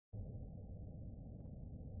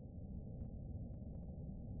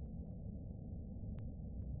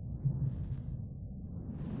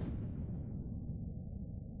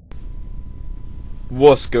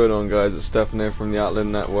What's going on, guys? It's Stefan here from the Atlan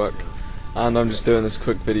Network, and I'm just doing this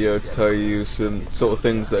quick video to tell you some sort of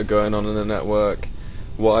things that are going on in the network,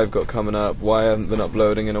 what I've got coming up, why I haven't been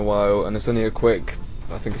uploading in a while, and it's only a quick,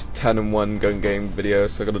 I think it's 10-in-1 gun game video,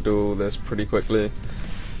 so I've got to do all this pretty quickly.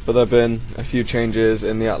 But there have been a few changes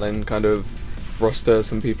in the Atlan kind of roster.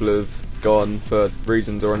 Some people have gone for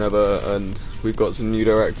reasons or another, and we've got some new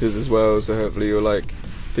directors as well, so hopefully you'll like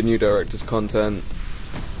the new directors' content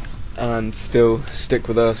and still stick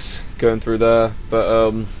with us going through there.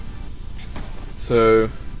 But so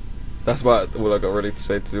that's about all I got really to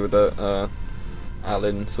say to do with the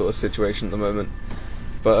Atlan sort of situation at the moment.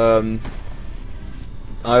 But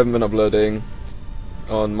I haven't been uploading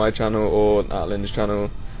on my channel or Atlan's channel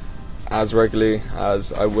as regularly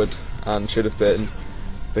as I would and should have been,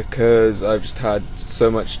 because I've just had so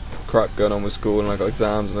much crap going on with school, and I got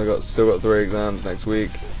exams, and I still got 3 exams next week.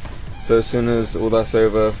 So as soon as all that's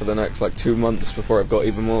over for the next like 2 months, before I've got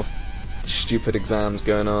even more stupid exams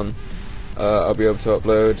going on, I'll be able to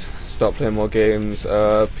upload, start playing more games.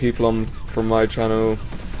 People from my channel,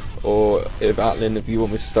 or if Atlan, if you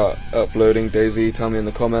want me to start uploading DayZ, tell me in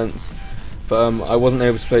the comments. But I wasn't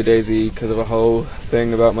able to play DayZ because of a whole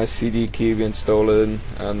thing about my CD key being stolen,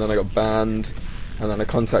 and then I got banned, and then I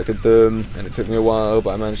contacted them, and it took me a while, but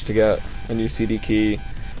I managed to get a new CD key,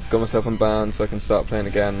 got myself unbanned so I can start playing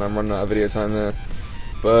again, and I'm running out of video time there.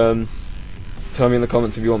 But tell me in the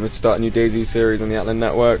comments if you want me to start a new DayZ series on the Atlan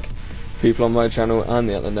Network. People on my channel and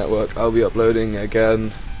the Atlan Network, I'll be uploading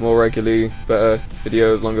again more regularly, better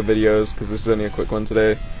videos, longer videos, because this is only a quick one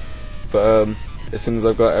today. But as soon as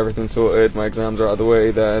I've got everything sorted, my exams are out of the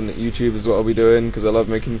way, then YouTube is what I'll be doing, because I love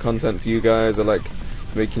making content for you guys. I like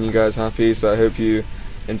making you guys happy, so I hope you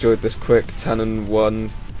enjoyed this quick 10-in-1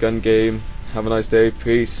 gun game. Have a nice day.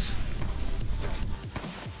 Peace.